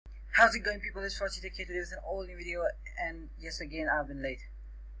How's it going, people? It's FrostZTech here. Today is an all new video, and yes, again I've been late.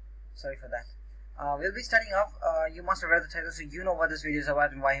 Sorry for that. We'll be starting off. You must have read the title, so you know what this video is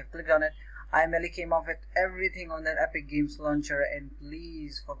about and why I have clicked on it. I merely came up with everything on that Epic Games launcher, and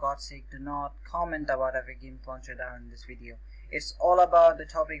please, for God's sake, do not comment about Epic Games launcher down in this video. It's all about the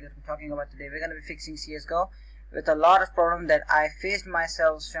topic that I'm talking about today. We're going to be fixing CSGO with a lot of problems that I faced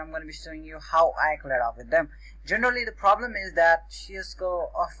myself, so I'm going to be showing you how I cleared up with them. Generally, the problem is that CSGO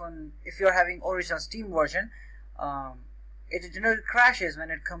often, if you're having original Steam version, it generally crashes when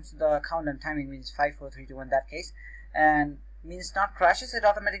it comes to the countdown timing, means 5, 4, 3, 2, 1 that case, and means not crashes, it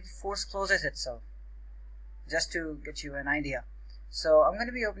automatically force closes itself, just to get you an idea. So I'm going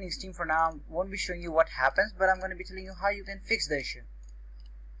to be opening Steam for now. Won't be showing you what happens, but I'm going to be telling you how you can fix the issue.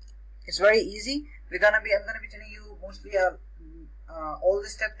 It's very easy. I'm going to be telling you mostly all the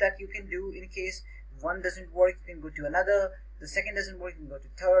steps that you can do in case one doesn't work. You can go to another. The second doesn't work, you can go to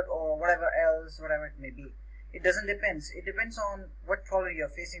third, or whatever else, whatever it may be. It doesn't depend. It depends on what problem you're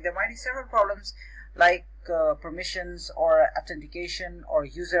facing. There might be several problems like permissions or authentication or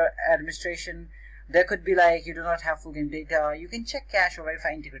user administration. There could be like you do not have full game data. You can check cache or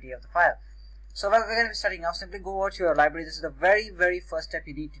verify integrity of the file. So we're going to be starting off. Simply go over to your library. This is the very first step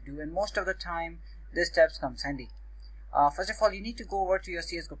you need to do, and most of the time this step comes handy. First of all, you need to go over to your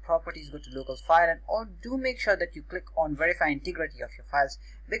CSGO properties, go to local file, and do make sure that you click on verify integrity of your files,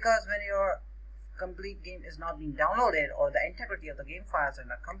 because when your complete game is not being downloaded or the integrity of the game files are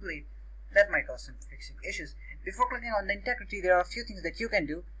not complete, that might cause some fixing issues. Before clicking on the integrity, there are a few things that you can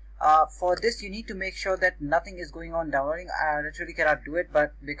do. For this, you need to make sure that nothing is going on downloading. I literally cannot do it,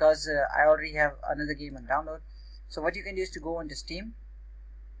 but because I already have another game on download. So what you can do is to go onto Steam,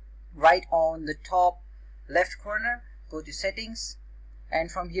 right on the top left corner, go to settings,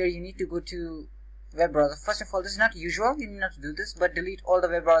 and from here you need to go to web browser. First of all, this is not usual, you need not to do this, but delete all the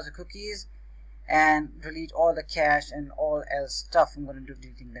web browser cookies and delete all the cache and all else stuff. I'm going to do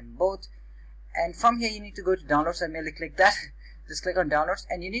deleting them both. And from here you need to go to downloads. I merely click that. Just click on downloads,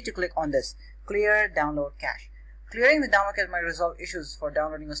 and you need to click on this clear download cache. Clearing the download cache might resolve issues for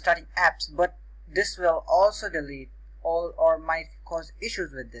downloading or starting apps, but this will also delete all or might cause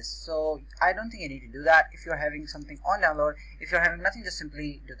issues with this. So I don't think you need to do that. If you're having something on download, if you're having nothing, just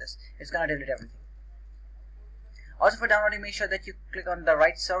simply do this. It's going to delete everything. Also, for downloading, make sure that you click on the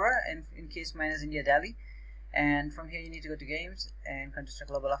right server, and in case mine is India Delhi. And from here you need to go to games and Counter-Strike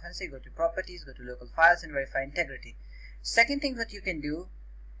Global Offensive, go to properties, go to local files, and verify integrity. Second thing that you can do,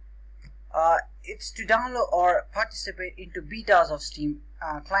 it's to download or participate into betas of Steam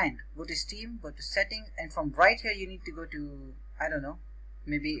client. Go to Steam, go to settings, and from right here you need to go to, I don't know,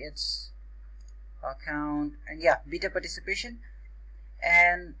 maybe it's account, and yeah, beta participation,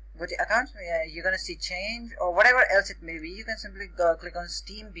 and go to account. You're gonna see change or whatever else it may be. You can simply click on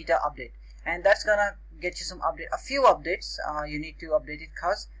Steam beta update, and that's gonna get you some a few updates. You need to update it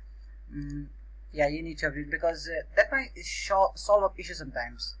because yeah, you need to update because that might solve up issues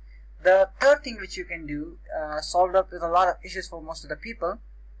sometimes. The third thing which you can do, solved up with a lot of issues for most of the people.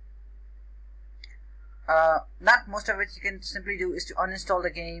 Not most of it, you can simply do is to uninstall the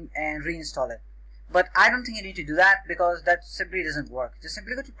game and reinstall it. But I don't think you need to do that because that simply doesn't work. Just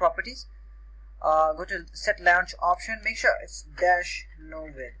simply go to properties, go to set launch option, make sure it's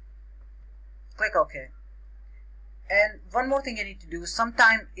 -no vid. Click OK. And one more thing you need to do,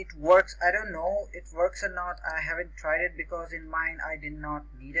 sometime it works, I don't know if it works or not, I haven't tried it because in mine I did not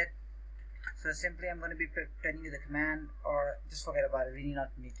need it. So simply I'm going to be telling you the command, or just forget about it, we do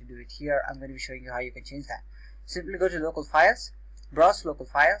not need to do it here. I'm going to be showing you how you can change that. Simply go to local files, browse local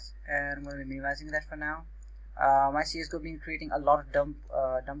files, and I'm going to be minimizing that for now. My CSGO been creating a lot of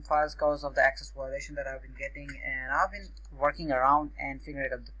dump files because of the access violation that I've been getting, and I've been working around and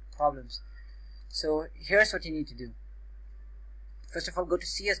figuring out the problems. So here's what you need to do. First of all, go to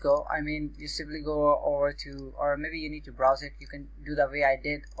CSGO. I mean, you simply go over to, or maybe you need to browse it. You can do the way I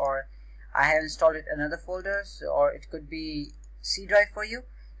did, or I have installed it in another folder, so, or it could be C drive for you.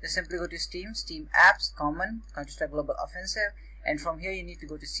 Just simply go to Steam, Steam Apps, Common, Counter-Strike Global Offensive, and from here you need to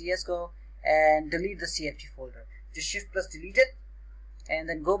go to CSGO and delete the CFG folder. Just Shift plus delete it, and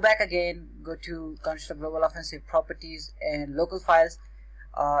then go back again, go to Counter-Strike Global Offensive properties and local files.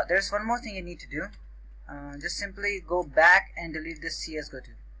 There's one more thing you need to do. Just simply go back and delete this CSGO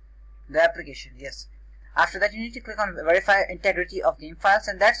too, the application. Yes. After that, you need to click on verify integrity of game files,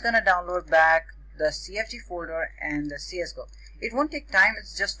 and that's gonna download back the CFG folder and the CSGO. It won't take time.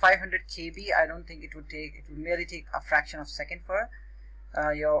 It's just 500 KB. I don't think it would take. It would merely take a fraction of a second for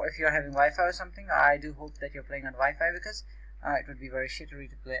if you're having Wi-Fi or something. I do hope that you're playing on Wi-Fi because it would be very shittery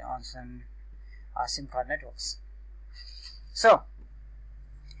to play on some SIM card networks. So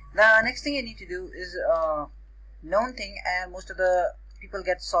The next thing you need to do is known thing, and most of the people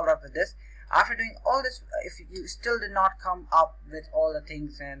get solved up with this. After doing all this, if you still did not come up with all the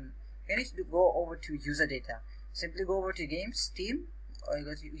things, and you need to go over to user data. Simply go over to games, Steam, or you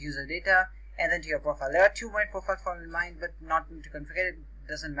go to user data, and then to your profile. There are two main profile forms in mind, but not to configure it.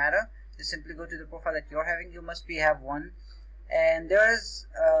 Doesn't matter. Just simply go to the profile that you're having. You must have one, and there is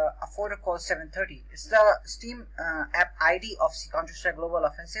a folder called 730. It's the Steam app ID of Counter-Strike Global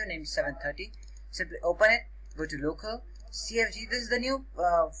Offensive named 730. Simply open it. Go to local CFG. This is the new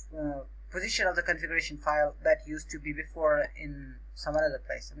position of the configuration file that used to be before in some other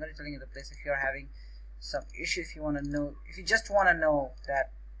place. I'm going to tell you the place if you're having some issue. If you want to know, if you just want to know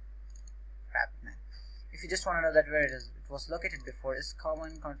that, if you just want to know that where it was located before, is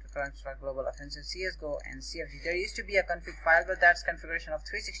common Counter-Strike Global Offensive, CSGO, and CFG. There used to be a config file, but that's configuration of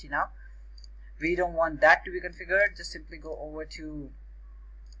 360 now. We don't want that to be configured. Just simply go over to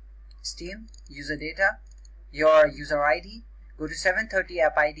Steam, user data, your user ID, go to 730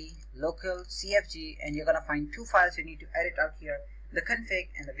 app ID, local, CFG, and you're gonna find two files you need to edit out here, the config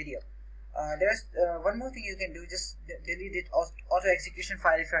and the video. There's one more thing you can do, just delete it auto execution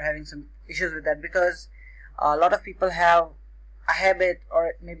file if you're having some issues with that, because a lot of people have a habit,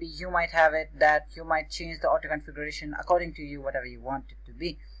 or maybe you might have it, that you might change the auto configuration according to you, whatever you want it to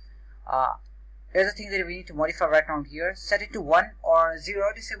be. There's a thing that we need to modify right around here. Set it to 1 or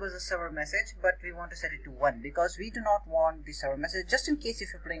 0 disables the server message, but we want to set it to 1 because we do not want the server message, just in case if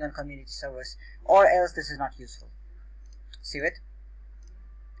you're playing on community servers, or else this is not useful. Save it.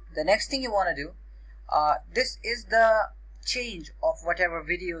 The next thing you want to do, this is the change of whatever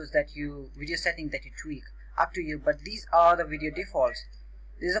video setting that you tweak, up to you, but these are the video defaults.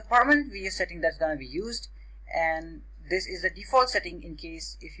 This is a permanent video setting that's going to be used, and this is the default setting in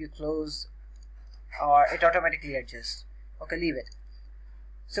case if you close, or it automatically adjusts. Okay, leave it.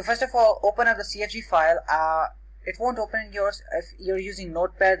 So first of all, open up the CSG file. It won't open in yours. If you're using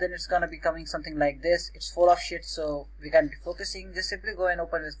Notepad, then it's gonna be coming something like this. It's full of shit, so we can be focusing. Just simply go and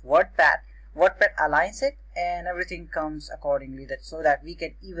open this WordPad. WordPad aligns it, and everything comes accordingly, so that we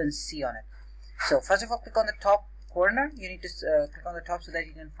can even see on it. So first of all, click on the top corner. You need to click on the top so that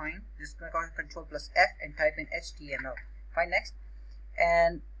you can find. Just click on Control+F and type in HTML. Find next,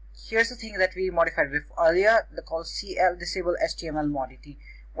 and here's the thing that we modified with earlier, the called CL disable HTML modity.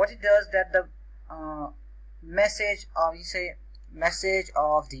 What it does, that the message of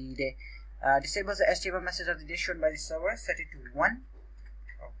the day disables the HTML message of the day shown by the server. Set it to 1.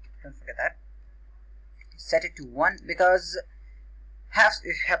 Oh, don't forget that. Set it to 1 because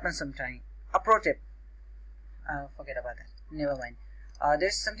it happens sometime. A pro tip. Forget about that. Never mind.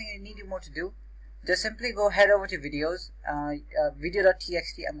 There's something you need more to do. Just simply head over to videos,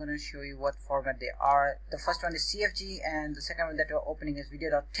 video.txt. I'm going to show you what format they are. The first one is CFG, and the second one that we're opening is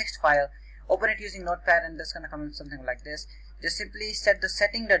video.txt file. Open it using Notepad, and that's going to come in something like this. Just simply set the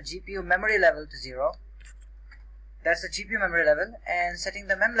setting.gpu memory level to 0. That's the GPU memory level, and setting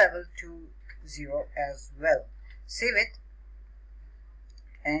the mem level to 0 as well. Save it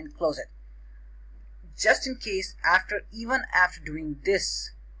and close it. Just in case, even after doing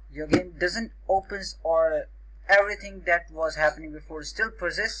this, your game doesn't opens, or everything that was happening before still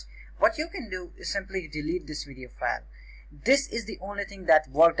persists, what you can do is simply delete this video file. This is the only thing that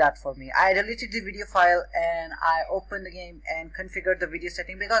worked out for me. I deleted the video file and I opened the game and configured the video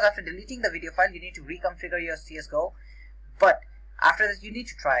setting, because after deleting the video file you need to reconfigure your CSGO, but after that you need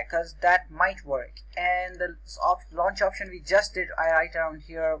to try, because that might work. And the launch option we just did right around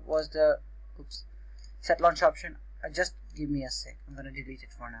here was the set launch option. Just give me a sec. I'm gonna delete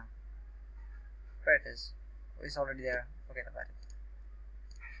it for now. Where it is? Oh, it's already there. Forget about it.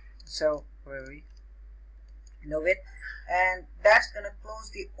 So where are we? Know it, and that's gonna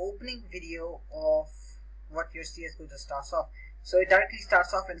close the opening video of what your CSGO just starts off. So it directly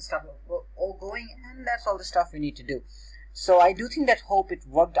starts off and starts all going, and that's all the stuff we need to do. So I do think that hope it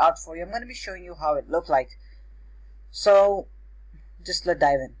worked out for you. I'm gonna be showing you how it looked like. So just let's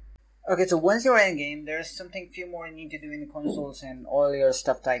dive in. Okay, so once you're in game, there's few more you need to do in the consoles and all your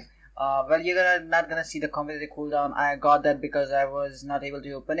stuff type. Well, you're not gonna see the competitive cooldown. I got that because I was not able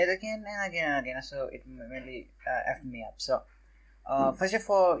to open it again and again and again, so it really effed me up. So first of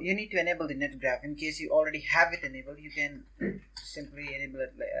all, you need to enable the net graph. In case you already have it enabled, you can simply enable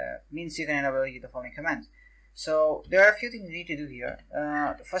it. Means you can enable the following commands. So there are a few things you need to do here.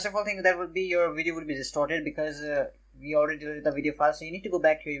 First of all, thing that would be your video will be distorted because we already deleted the video file, so you need to go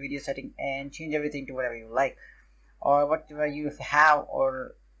back to your video setting and change everything to whatever you like, or whatever you have,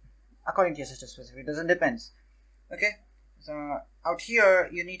 or according to your system specific. It doesn't depend. Okay, so out here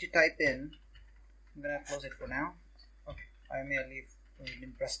you need to type in. I'm gonna close it for now. Okay, I may leave we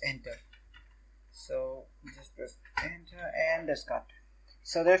didn't press enter. So just press enter and that's cut.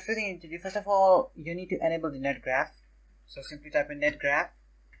 So there are a few things you need to do. First of all, you need to enable the net graph. So simply type in net graph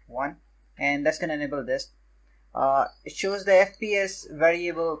 1 and that's gonna enable this. It shows the FPS,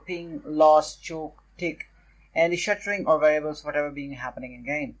 variable, ping, loss, choke, tick, and the shuttering or variables, whatever being happening in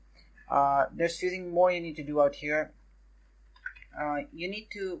game. There's few things more you need to do out here. You need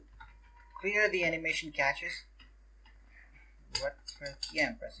to clear the animation caches. What key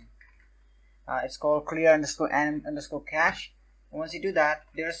I'm pressing? It's called clear underscore cache. Once you do that,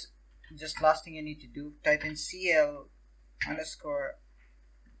 there's just last thing you need to do. Type in cl underscore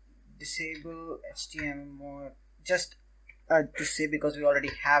disable HTML more, just to say, because we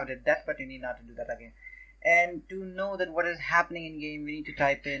already have it that, but you need not to do that again. And to know that what is happening in game, we need to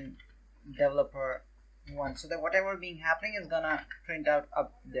type in developer 1, so that whatever being happening is gonna print out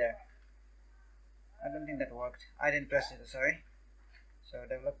up there. I don't think that worked. I didn't press it, sorry. So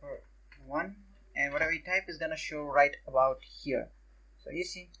developer 1, and whatever you type is gonna show right about here. So you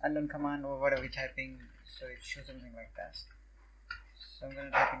see unknown command or whatever you're typing, so it shows something like that. So I'm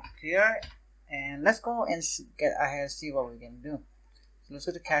gonna type in clear and let's go and get ahead, see what we can do. So let's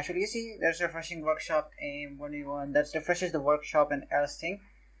go to casual. You see there's refreshing workshop aim 1v1, that refreshes the workshop and else thing.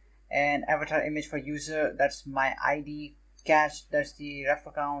 And avatar image for user, that's my ID, cache, that's the ref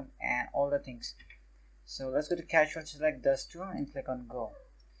account and all the things. So let's go to casual, select those two and click on go.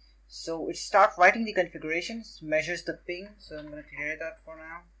 So it starts writing the configurations, measures the ping. So I'm going to clear that for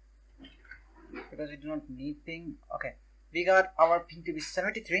now because we do not need ping. Okay, we got our ping to be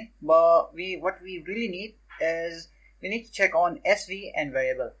 73, but what we really need is we need to check on SV and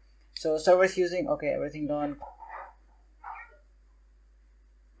variable. So servers using, okay, everything done.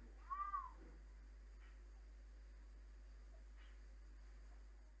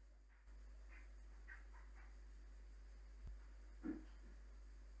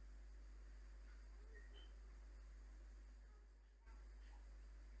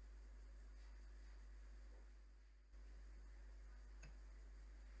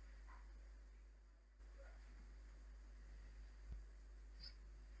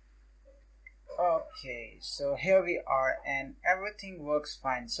 Okay, so here we are and everything works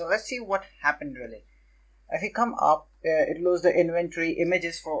fine. So let's see what happened really. If you come up, it loads the inventory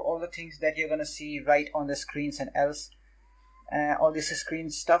images for all the things that you're gonna see right on the screens and else. All this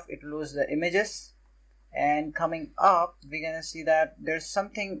screen stuff, it loads the images. And coming up, we're gonna see that there's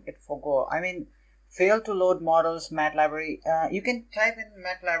something it forgot. I mean, failed to load models, mat library. You can type in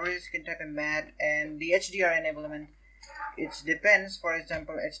mat libraries, you can type in mat, and the HDR enablement. It depends. For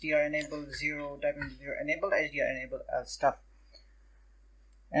example, HDR enabled 0, type in 0 enabled, HDR enabled stuff.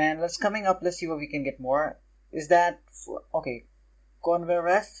 And let's see what we can get more. Is that okay? Convar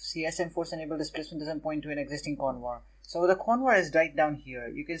ref CSM force enable displacement doesn't point to an existing convar. So the convar is right down here.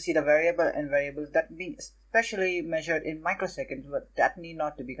 You can see the variable and variables that being specially measured in microseconds, but that need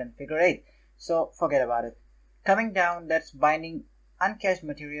not to be configured. So forget about it. Coming down, that's binding uncached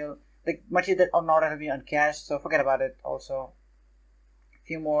material. The material that are not be uncached, so forget about it. Also,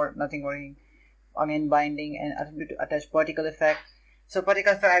 few more, nothing worrying. Again, binding and attribute to attach particle effect. So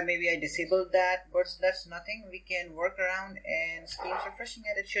particle effect, maybe I disabled that, but that's nothing. We can work around and seems refreshing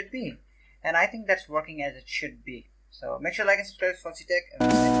as it should be, and I think that's working as it should be. So make sure to like and subscribe to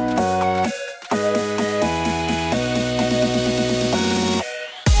FrostZTech.